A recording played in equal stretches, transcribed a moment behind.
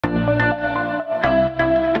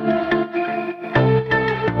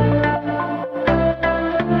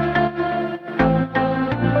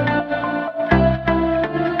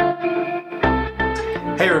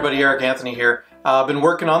everybody, Eric Anthony here. I've been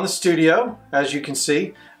working on the studio, as you can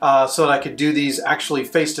see, so that I could do these actually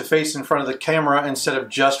face-to-face in front of the camera instead of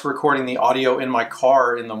just recording the audio in my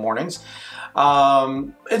car in the mornings.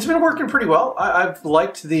 It's been working pretty well. I've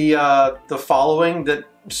liked the following that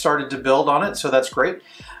started to build on it, so that's great.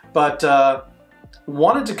 But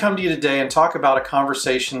wanted to come to you today and talk about a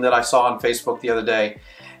conversation that I saw on Facebook the other day,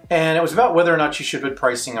 and it was about whether or not you should put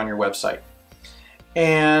pricing on your website.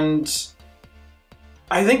 And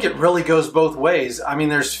I think it really goes both ways. I mean,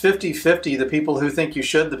 there's 50-50, the people who think you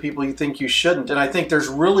should, the people who think you shouldn't. And I think there's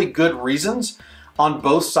really good reasons on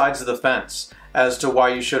both sides of the fence as to why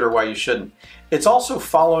you should or why you shouldn't. It's also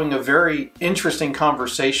following a very interesting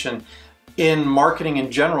conversation in marketing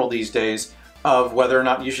in general these days of whether or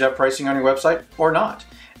not you should have pricing on your website or not.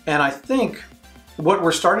 And I think what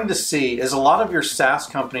we're starting to see is a lot of your SaaS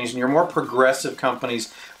companies and your more progressive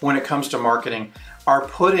companies when it comes to marketing are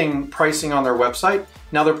putting pricing on their website.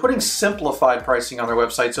 Now they're putting simplified pricing on their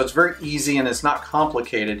website, so it's very easy and it's not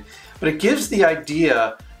complicated, but it gives the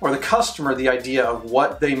idea or the customer the idea of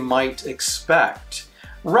what they might expect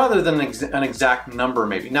rather than an exact number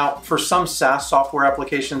maybe. Now for some SaaS software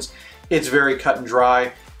applications, it's very cut and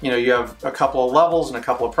dry. You know, you have a couple of levels and a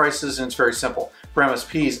couple of prices and it's very simple. For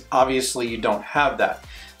MSPs, obviously you don't have that.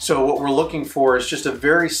 So what we're looking for is just a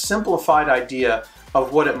very simplified idea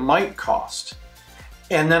of what it might cost,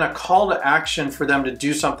 and then a call to action for them to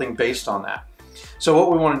do something based on that. So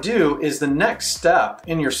what we want to do is the next step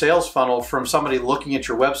in your sales funnel from somebody looking at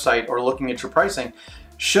your website or looking at your pricing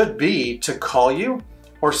should be to call you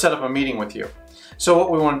or set up a meeting with you. So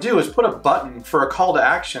what we want to do is put a button for a call to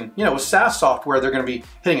action. You know, with SaaS software, they're going to be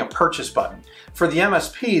hitting a purchase button. For the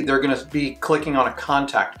MSP, they're going to be clicking on a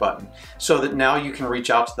contact button so that now you can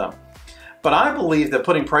reach out to them. But I believe that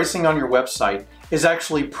putting pricing on your website is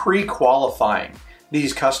actually pre-qualifying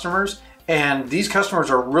these customers, and these customers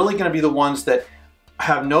are really going to be the ones that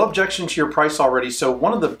have no objection to your price already. So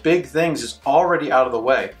one of the big things is already out of the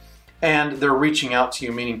way, and they're reaching out to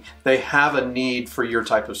you, meaning they have a need for your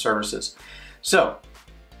type of services. So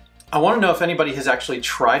I want to know if anybody has actually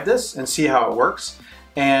tried this and see how it works,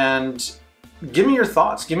 and give me your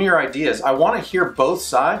thoughts, give me your ideas. I want to hear both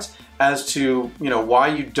sides as to, you know, why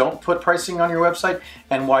you don't put pricing on your website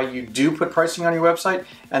and why you do put pricing on your website,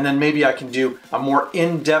 and then maybe I can do a more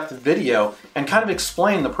in-depth video and kind of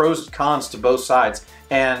explain the pros and cons to both sides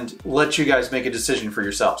and let you guys make a decision for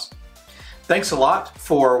yourselves. Thanks a lot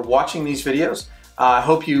for watching these videos. I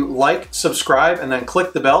hope you like, subscribe, and then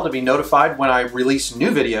click the bell to be notified when I release new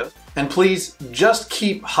videos. And please just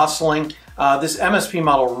keep hustling. This MSP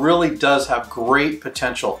model really does have great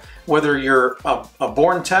potential. Whether you're a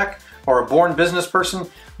born tech or a born business person,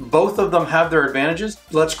 both of them have their advantages.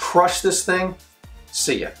 Let's crush this thing.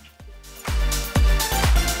 See ya.